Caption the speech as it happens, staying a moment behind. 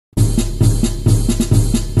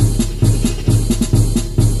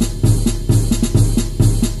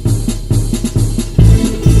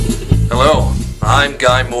I'm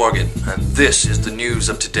Guy Morgan, and this is the news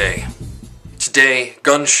of today. Today,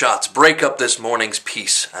 gunshots break up this morning's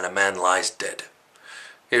peace, and a man lies dead.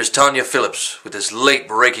 Here's Tanya Phillips with this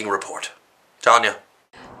late-breaking report. Tanya.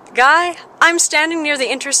 Guy, I'm standing near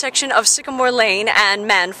the intersection of Sycamore Lane and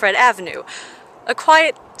Manfred Avenue. A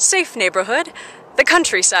quiet, safe neighborhood. The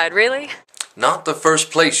countryside, really. Not the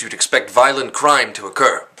first place you'd expect violent crime to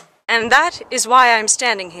occur. And that is why I'm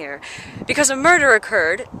standing here. Because a murder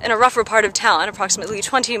occurred in a rougher part of town approximately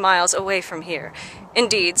 20 miles away from here.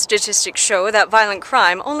 Indeed, statistics show that violent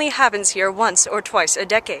crime only happens here once or twice a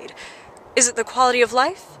decade. Is it the quality of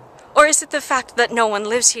life? Or is it the fact that no one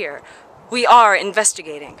lives here? We are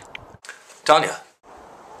investigating. Tanya,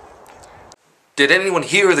 did anyone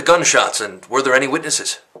hear the gunshots, and were there any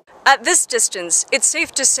witnesses? At this distance, it's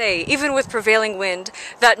safe to say, even with prevailing wind,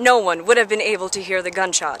 that no one would have been able to hear the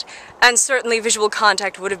gunshot. And certainly visual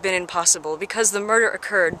contact would have been impossible because the murder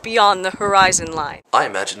occurred beyond the horizon line. I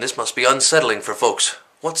imagine this must be unsettling for folks.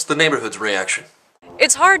 What's the neighborhood's reaction?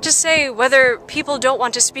 It's hard to say whether people don't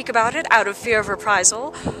want to speak about it out of fear of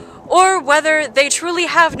reprisal, or whether they truly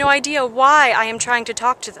have no idea why I am trying to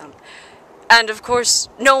talk to them. And of course,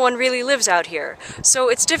 no one really lives out here, so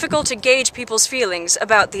it's difficult to gauge people's feelings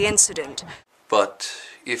about the incident. But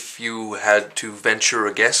if you had to venture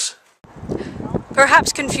a guess?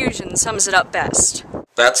 Perhaps confusion sums it up best.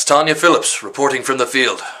 That's Tanya Phillips reporting from the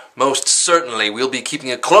field. Most certainly we'll be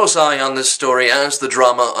keeping a close eye on this story as the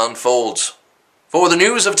drama unfolds. For the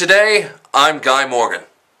news of today, I'm Guy Morgan.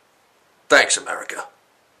 Thanks, America.